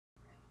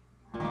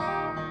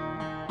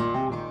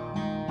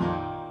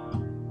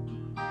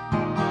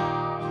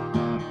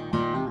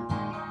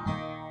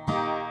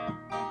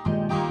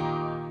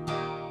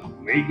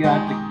We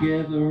got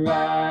together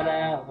right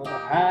out of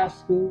high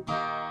school.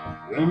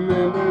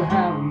 Remember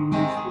how we used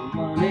to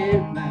run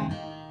it round.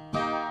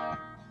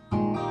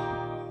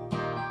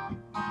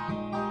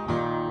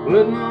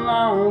 Wasn't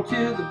long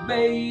till the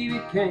baby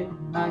came.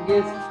 I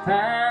guess it's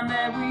time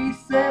that we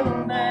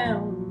settle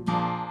down.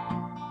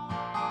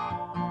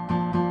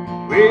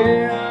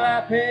 Well,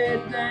 I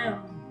paid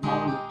down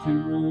on the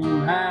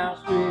two-room house.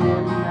 We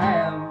didn't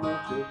have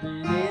much of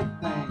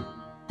anything,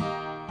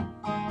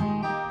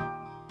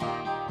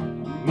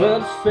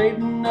 but saved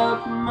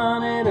enough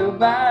money to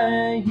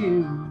buy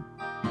you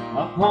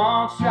a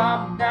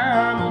pawnshop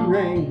diamond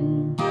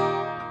ring.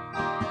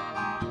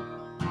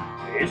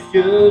 It's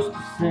just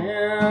a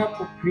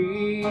simple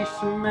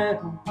piece of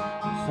metal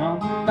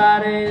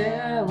somebody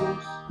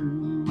else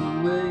threw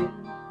away.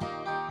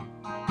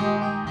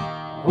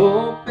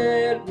 Hope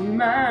it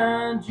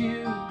reminds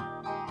you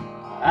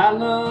I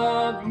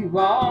love you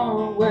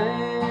always.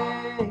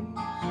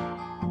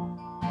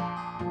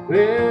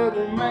 Well,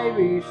 there may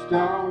be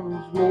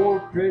stones more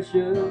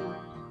precious.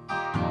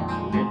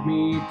 Let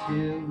me tell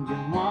you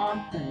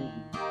one thing.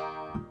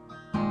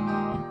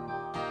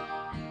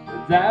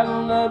 Without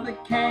a love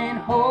that can't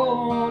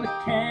hold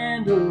a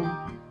candle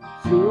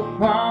to a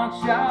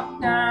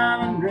pawnshop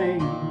diamond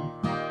ring.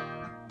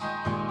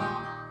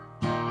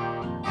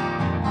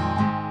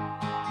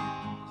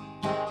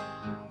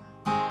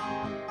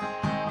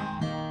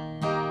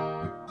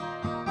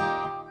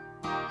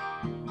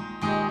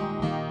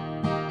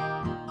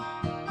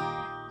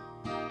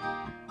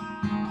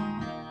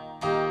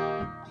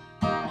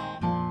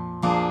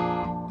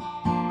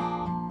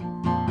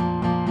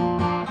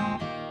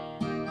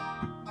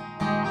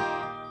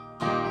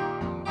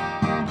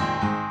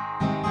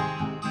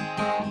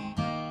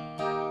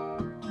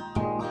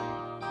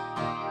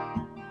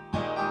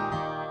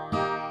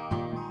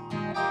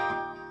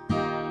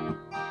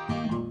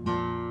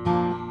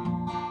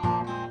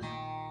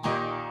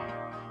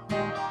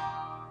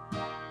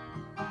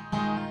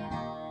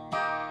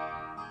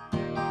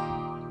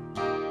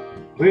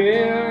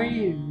 Well,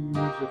 years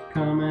have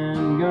come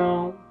and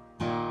gone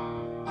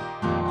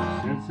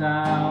since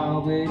our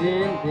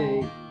wedding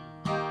day,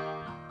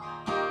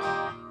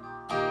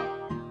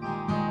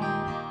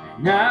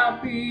 and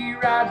I'll be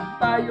right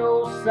by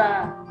your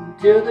side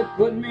until they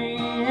put me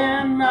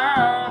in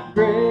my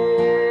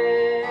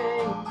grave.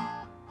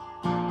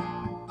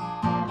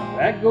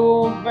 That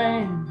gold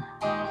band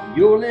in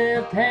your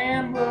left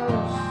hand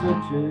was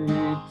such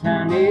a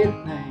tiny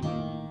thing.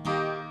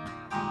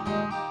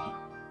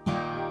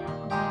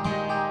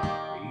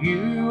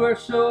 You were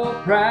so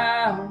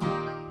proud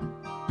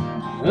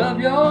of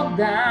your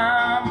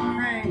diamond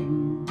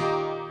ring.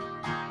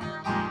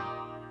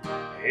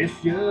 It's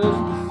just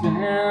a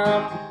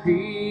simple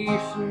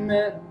piece of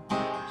metal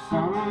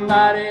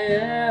somebody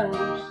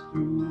else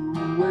threw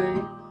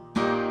away.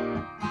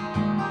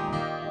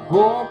 I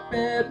hope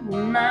it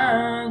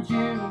reminds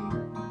you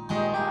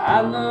I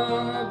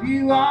love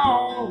you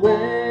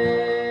always.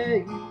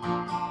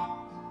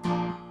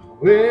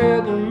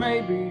 Well, there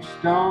may be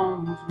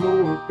stones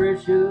more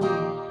precious.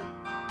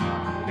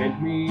 Let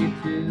me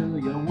tell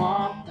you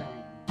one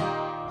thing.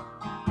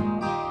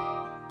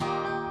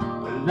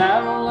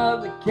 Without a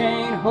love that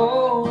can't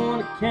hold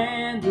a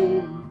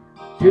candle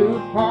to a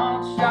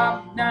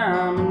pawnshop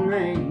diamond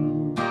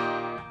ring,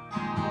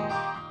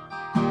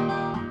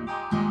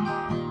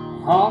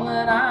 all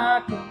that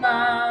I could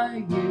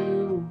buy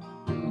you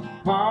is a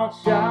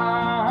pawnshop